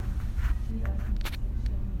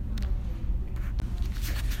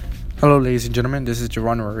Hello, ladies and gentlemen. This is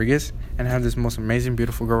Geronimo Rodriguez, and I have this most amazing,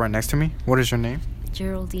 beautiful girl right next to me. What is your name?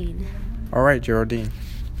 Geraldine. All right, Geraldine.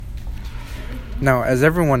 Now, as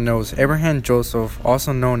everyone knows, Abraham Joseph,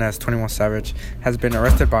 also known as 21 Savage, has been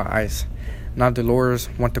arrested by ICE. Now, the lawyers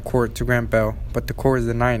want the court to grant bail, but the court is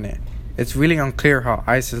denying it. It's really unclear how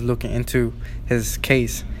ICE is looking into his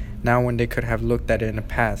case now when they could have looked at it in the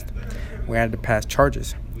past. We had the past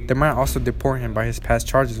charges. They might also deport him by his past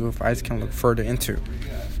charges, which ICE can look further into.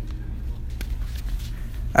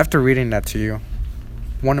 After reading that to you,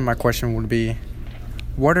 one of my questions would be,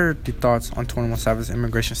 what are the thoughts on 21 Savage's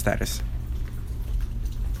immigration status?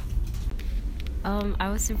 I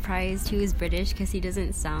was surprised he was British because he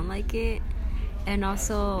doesn't sound like it. And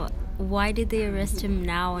also, why did they arrest him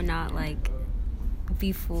now and not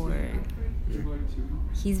before?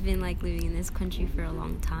 He's been living in this country for a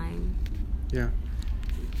long time. Yeah.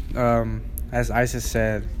 As ISIS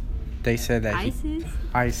said, they said that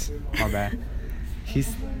ICE, my bad.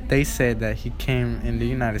 They said that he came in the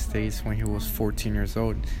United States when he was 14 years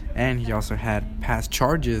old, and he also had past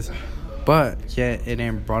charges, but yet it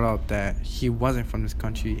ain't brought out that he wasn't from this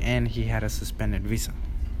country and he had a suspended visa.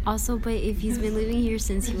 Also, but if he's been living here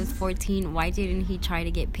since he was 14, why didn't he try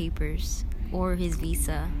to get papers or his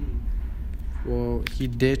visa? Well, he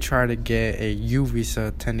did try to get a U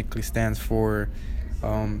visa, technically stands for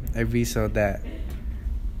a visa that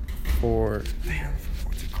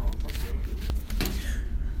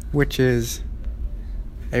which is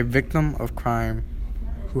a victim of crime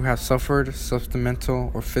who has suffered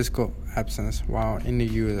substantial or physical absence while in the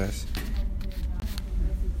U.S.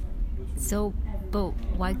 So, but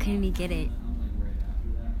why couldn't he get it?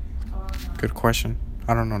 Good question.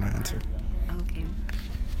 I don't know the answer. Okay.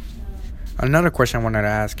 Another question I wanted to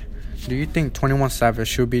ask. Do you think 21 Savage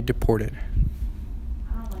should be deported?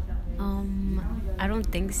 I don't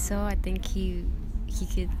think so. I think he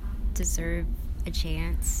could deserve a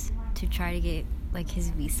chance to try to get his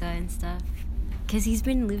visa and stuff, because he's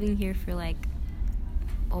been living here for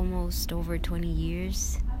almost over 20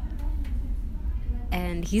 years,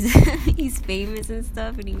 and he's he's famous and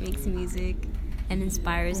stuff, and he makes music and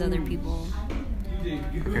inspires other people.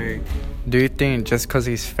 Okay. Do you think just because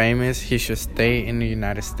he's famous he should stay in the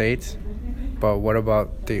United States? But what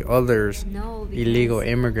about the others illegal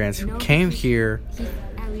immigrants who came here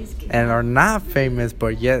and are not famous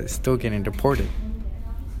but yet still getting deported?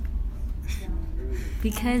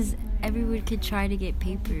 Because everyone could try to get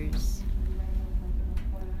papers.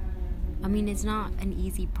 I mean, it's not an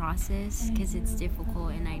easy process because it's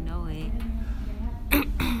difficult, and I know it.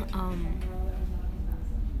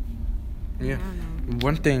 Yeah.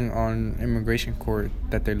 One thing on immigration court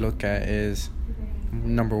that they look at is,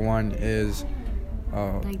 number one is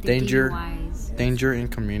danger in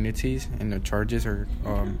communities, and the charges are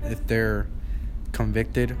if they're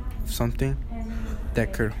convicted of something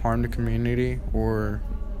that could harm the community or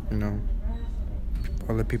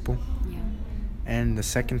other people. Yeah. And the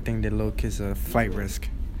second thing they look is a flight risk.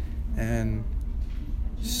 And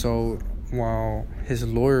so while his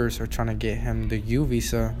lawyers are trying to get him the U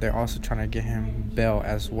visa, they're also trying to get him bail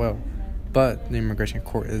as well, but the immigration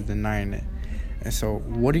court is denying it. And so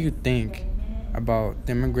what do you think about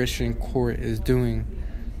the immigration court is doing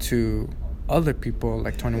to other people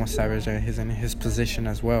like 21 Savage and in his position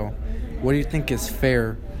as well? What do you think is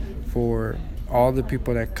fair for all the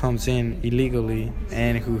people that comes in illegally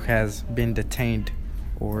and who has been detained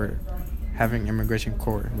or having immigration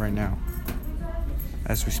court right now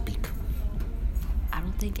as we speak? I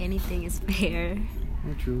don't think anything is fair.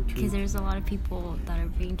 True. Because there's a lot of people that are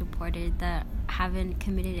being deported that haven't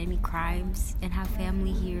committed any crimes and have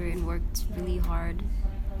family here and worked really hard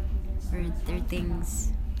for their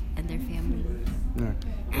things and their family.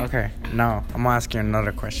 Yeah. Okay, now I'm gonna ask you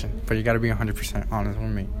another question, but you gotta be 100% honest with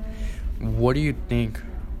me. What do you think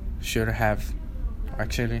should have...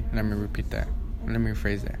 Actually, let me repeat that. Let me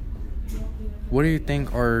rephrase that. What do you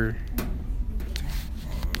think are...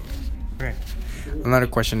 Okay. Another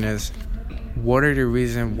question is, what are the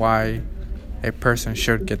reasons why a person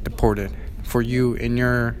should get deported? For you, in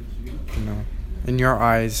your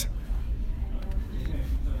eyes,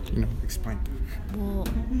 explain. Well,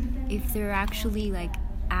 if they're actually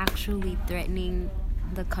threatening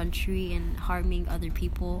the country and harming other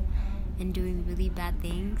people and doing really bad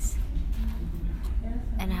things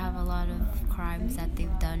and have a lot of crimes that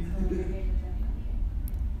they've done,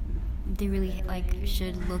 they really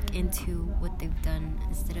should look into what they've done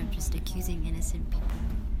instead of just accusing innocent people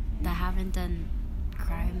that haven't done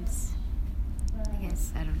crimes. I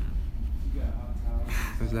guess, I don't know.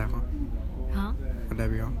 Is that all? Huh? Would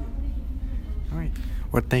that be all? All right.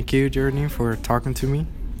 Well, thank you, Jordan, for talking to me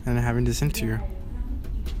and having this interview.